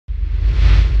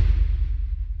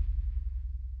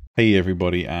Hey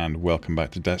everybody, and welcome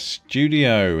back to Daz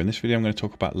Studio. In this video I'm going to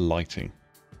talk about lighting.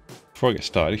 Before I get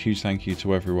started, a huge thank you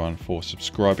to everyone for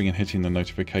subscribing and hitting the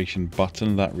notification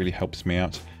button. That really helps me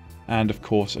out. And of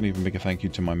course, an even bigger thank you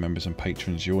to my members and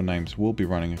patrons. Your names will be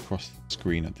running across the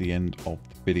screen at the end of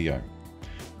the video.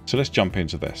 So let's jump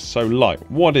into this. So light,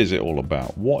 what is it all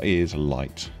about? What is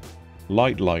light?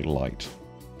 Light.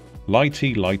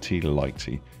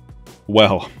 Lighty.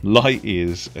 Well, light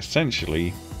is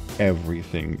essentially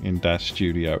everything in Daz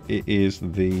Studio. It is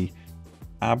the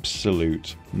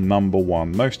absolute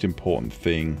 #1 most important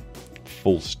thing,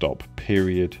 full stop,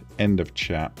 period, end of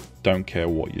chat, don't care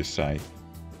what you say,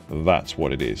 that's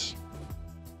what it is.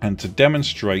 And to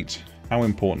demonstrate how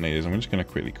important it is, I'm just going to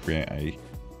quickly create a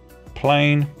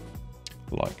plane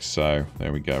like so.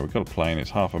 There we go, we've got a plane,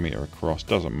 it's 1/2 meter across,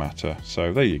 doesn't matter.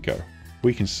 So there you go,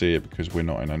 we can see it because we're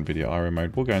not in NVIDIA IRO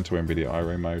mode. We'll go into NVIDIA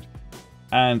IRO mode.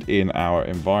 And in our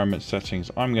environment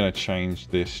settings, I'm going to change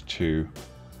this to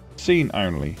scene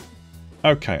only.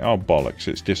 Okay, oh bollocks,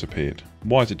 it's disappeared.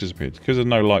 Why has it disappeared? Because there's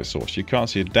no light source. You can't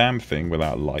see a damn thing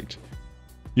without light.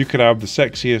 You could have the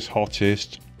sexiest,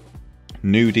 hottest,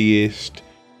 nudiest,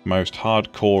 most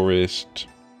hardcoreist,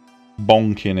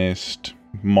 bonkingest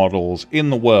models in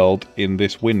the world in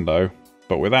this window,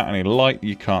 but without any light,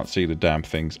 you can't see the damn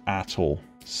things at all.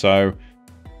 So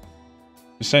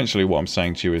essentially what I'm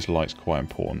saying to you is light's quite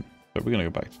important. So we're going to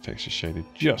go back to texture shaded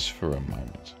just for a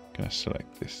moment. I'm going to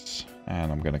select this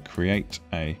and I'm going to create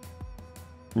a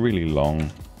really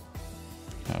long.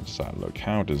 How does that look?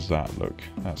 How does that look?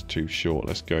 That's too short.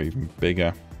 Let's go even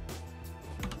bigger.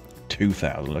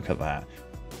 2000. Look at that.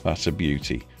 That's a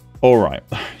beauty. All right.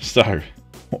 So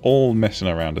all messing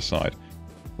around aside,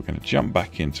 we're going to jump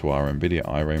back into our NVIDIA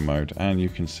IRO mode and you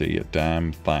can see a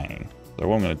damn thing. So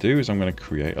what I'm going to do is I'm going to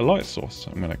create a light source.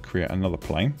 I'm going to create another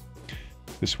plane.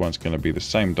 This one's going to be the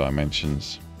same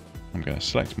dimensions. I'm going to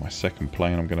select my second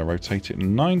plane. I'm going to rotate it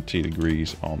 90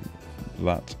 degrees on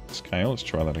that scale. Let's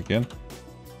try that again.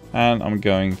 And I'm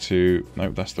going to,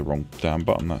 nope, that's the wrong damn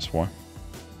button, that's why.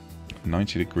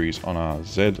 90 degrees on our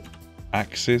Z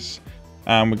axis.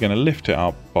 And we're going to lift it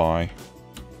up by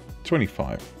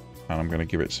 25. And I'm going to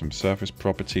give it some surface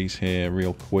properties here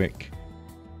real quick.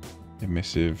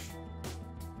 Emissive.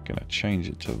 Going to change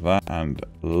it to that, and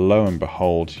lo and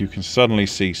behold, you can suddenly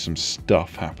see some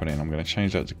stuff happening. I'm going to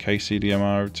change that to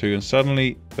KCDMR2 and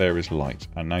suddenly there is light,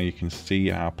 and now you can see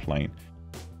our plane.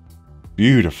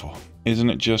 Beautiful, isn't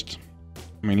it? Just,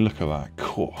 I mean, look at that.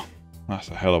 Cool. That's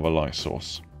a hell of a light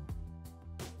source.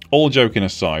 All joking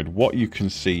aside, what you can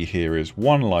see here is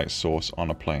one light source on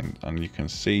a plane, and you can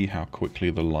see how quickly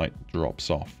the light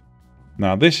drops off.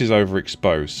 Now this is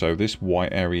overexposed, so this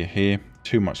white area here,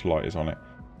 too much light is on it.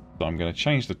 So I'm going to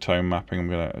change the tone mapping. I'm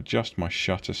going to adjust my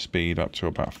shutter speed up to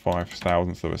about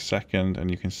 0.005 of a second,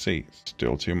 and you can see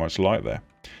still too much light there.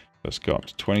 Let's go up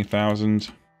to 20,000.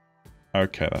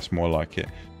 Okay, that's more like it.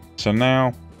 So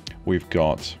now we've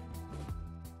got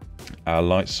our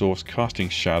light source casting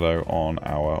shadow on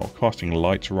our, or casting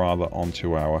light rather,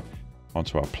 onto our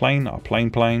plane, our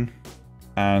plane,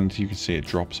 and you can see it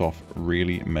drops off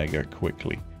really mega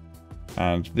quickly.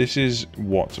 And this is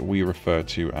what we refer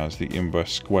to as the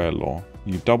inverse square law.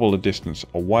 You double the distance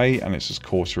away and it's a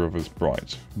quarter of as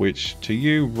bright, which to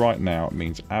you right now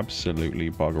means absolutely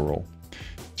bugger all.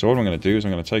 So what I'm going to do is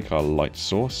I'm going to take our light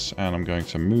source and I'm going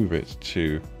to move it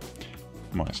to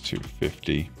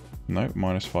 -250, no,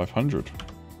 -500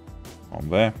 on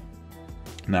there.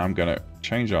 Now I'm going to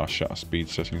change our shutter speed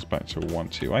settings back to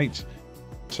 128,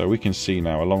 so we can see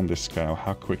now along this scale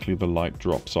how quickly the light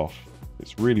drops off.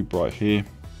 It's really bright here,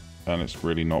 and it's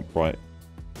really not bright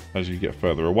as you get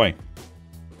further away.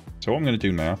 So what I'm going to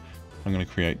do now, I'm going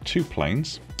to create two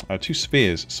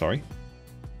spheres, sorry.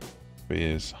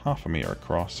 Spheres 1/2 meter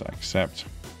across, except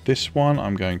this one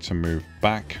I'm going to move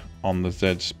back on the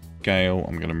Z scale.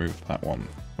 I'm going to move that one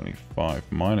 25,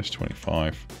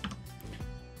 -25.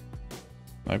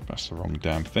 Nope, that's the wrong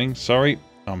damn thing. Sorry,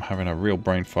 I'm having a real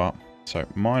brain fart. So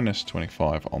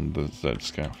 -25 on the Z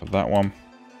scale for that one.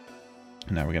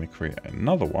 Now we're going to create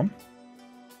another one,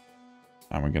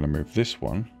 and we're going to move this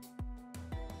one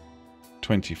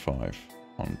 25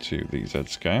 onto the Z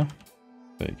scale.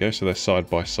 There you go, so they're side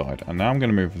by side. And now I'm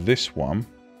going to move this one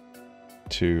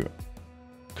to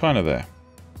kind of there,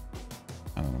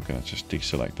 and I'm going to just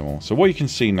deselect them all. So what you can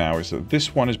see now is that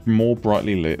this one is more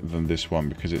brightly lit than this one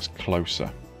because it's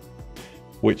closer,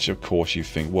 which of course you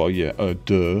think, well, yeah,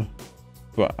 duh.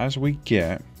 But as we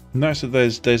get, notice that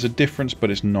there's a difference,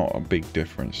 but it's not a big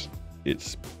difference.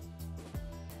 It's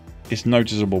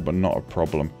noticeable, but not a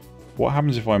problem. What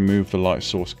happens if I move the light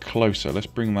source closer? Let's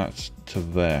bring that to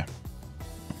there.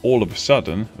 all of a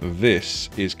sudden, this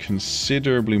is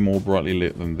considerably more brightly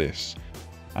lit than this.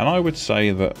 And I would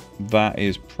say that that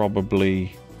is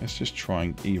probably, let's just try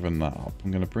and even that up.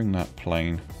 I'm going to bring that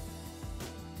plane.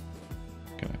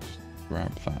 I'm going to just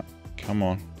grab that. Come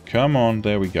on, come on,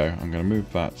 there we go. I'm going to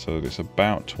move that so that it's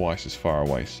about twice as far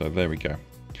away. So there we go.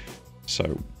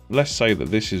 So let's say that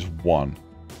this is 1.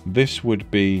 This would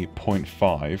be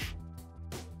 0.5.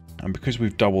 And because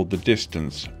we've doubled the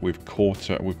distance, we've got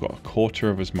a quarter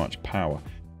of as much power,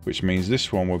 which means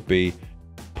this one would be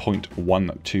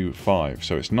 0.125.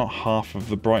 So it's not half of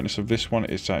the brightness of this one,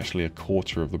 it's actually a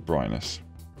quarter of the brightness.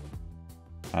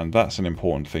 And that's an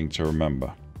important thing to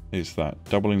remember, is that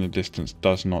doubling the distance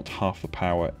does not half the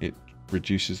power, it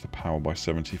reduces the power by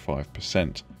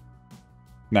 75%.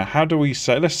 Now, how do we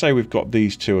say, let's say we've got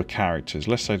these two characters.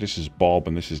 Let's say this is Bob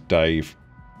and this is Dave.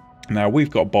 Now, we've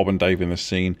got Bob and Dave in the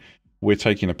scene. We're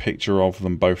taking a picture of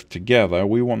them both together.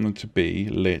 We want them to be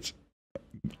lit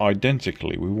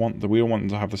identically. We want them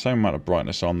to have the same amount of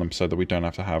brightness on them so that we don't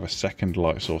have to have a second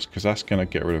light source, because that's going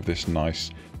to get rid of this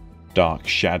nice dark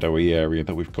shadowy area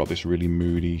that we've got, this really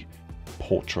moody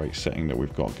portrait setting that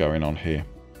we've got going on here.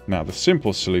 Now, the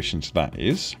simple solution to that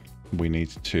is we need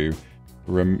to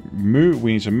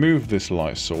move this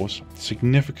light source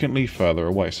significantly further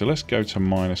away. So let's go to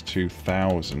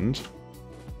 -2000.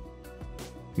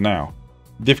 Now,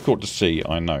 difficult to see,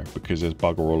 I know, because there's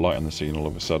bugger all light in the scene all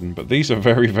of a sudden, but these are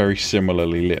very, very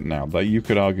similarly lit now. You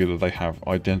could argue that they have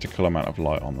identical amount of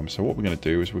light on them. So what we're going to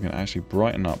do is we're going to actually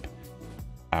brighten up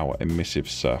our emissive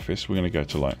surface. We're going to go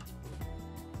to like,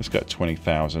 let's go to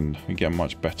 20,000 and get a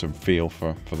much better feel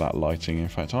for that lighting. In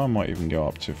fact, I might even go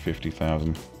up to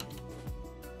 50,000.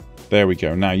 There we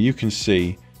go. Now you can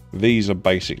see these are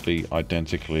basically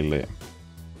identically lit.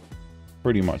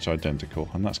 Pretty much identical.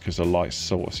 And that's because the light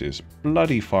source is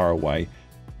bloody far away.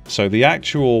 So the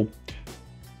actual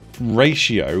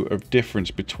ratio of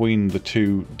difference between the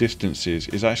two distances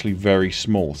is actually very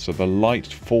small. So the light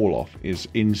fall off is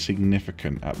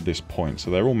insignificant at this point.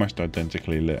 So they're almost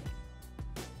identically lit.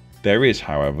 There is,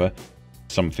 however,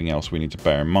 something else we need to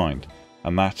bear in mind.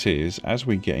 And that is, as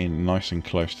we get in nice and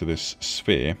close to this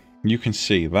sphere, you can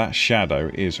see that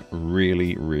shadow is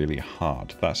really, really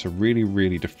hard. That's a really,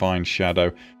 really defined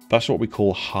shadow. That's what we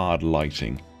call hard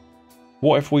lighting.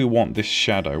 What if we want this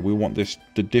shadow, we want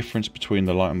the difference between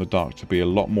the light and the dark to be a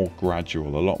lot more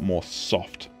gradual, a lot more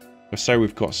soft. Let's say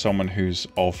we've got someone who's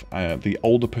of the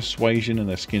older persuasion and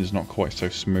their skin's not quite so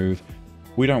smooth.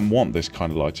 We don't want this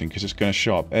kind of lighting because it's going to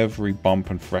show up every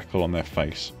bump and freckle on their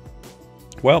face.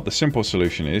 Well, the simple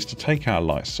solution is to take our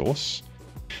light source,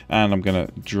 and I'm going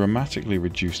to dramatically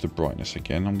reduce the brightness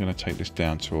again. I'm going to take this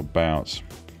down to about,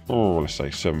 let's say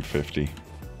 750.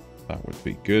 That would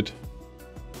be good.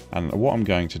 And what I'm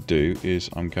going to do is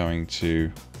I'm going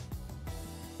to,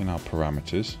 in our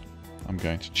parameters, I'm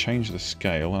going to change the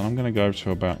scale, and I'm going to go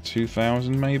to about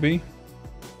 2000 maybe.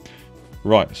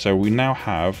 Right, so we now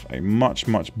have a much,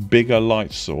 much bigger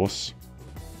light source,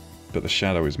 but the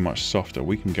shadow is much softer.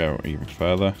 We can go even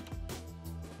further.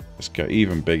 Let's go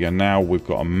even bigger. Now we've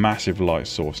got a massive light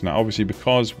source. Now obviously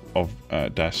because of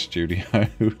Daz Studio,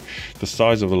 the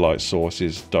size of the light source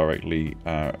is directly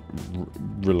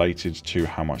related to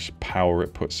how much power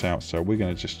it puts out. So we're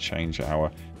going to just change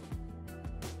our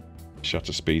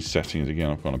shutter speed settings again.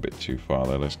 I've gone a bit too far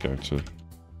there. Let's go to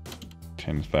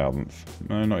 10,000th.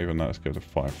 No, not even that. Let's go to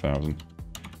 5,000.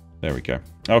 There we go.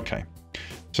 Okay.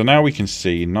 So now we can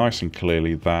see nice and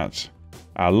clearly that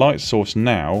our light source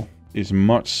now is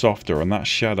much softer, and that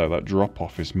shadow, that drop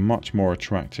off, is much more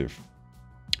attractive.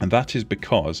 And that is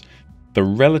because the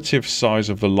relative size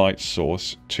of the light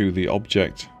source to the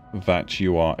object that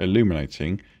you are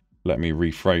illuminating, let me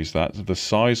rephrase that, the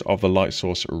size of the light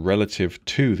source relative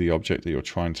to the object that you're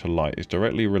trying to light is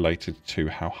directly related to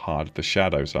how hard the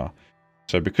shadows are.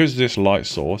 So because this light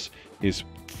source is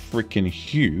freaking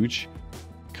huge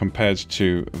compared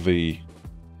to the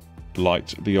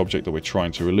object that we're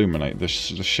trying to illuminate, the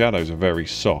shadows are very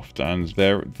soft, and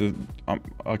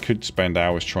I could spend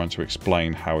hours trying to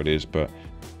explain how it is, but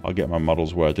I'll get my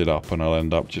models worded up and I'll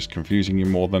end up just confusing you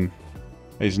more than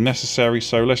is necessary.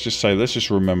 So let's just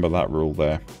remember that rule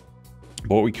there.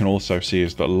 But what we can also see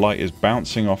is that light is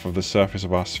bouncing off of the surface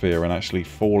of our sphere and actually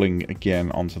falling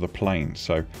again onto the plane.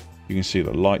 So you can see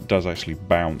that light does actually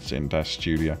bounce in Daz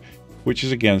Studio, which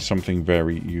is again something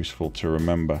very useful to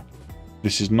remember.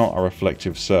 This is not a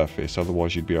reflective surface,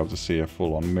 otherwise you'd be able to see a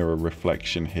full-on mirror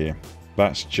reflection here.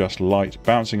 That's just light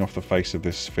bouncing off the face of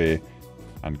this sphere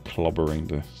and clobbering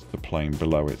the plane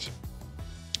below it.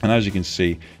 And as you can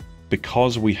see,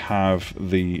 because we have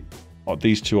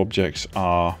these two objects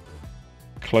are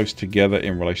close together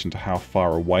in relation to how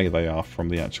far away they are from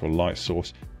the actual light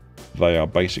source, they are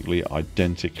basically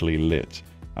identically lit.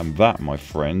 And that, my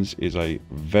friends, is a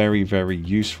very, very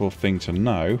useful thing to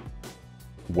know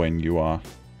when you are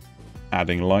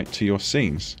adding light to your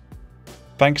scenes.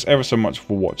 Thanks ever so much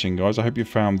for watching, guys. I hope you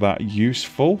found that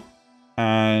useful.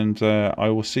 And I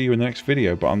will see you in the next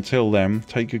video. But until then,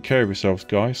 take good care of yourselves,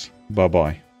 guys.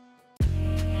 Bye-bye.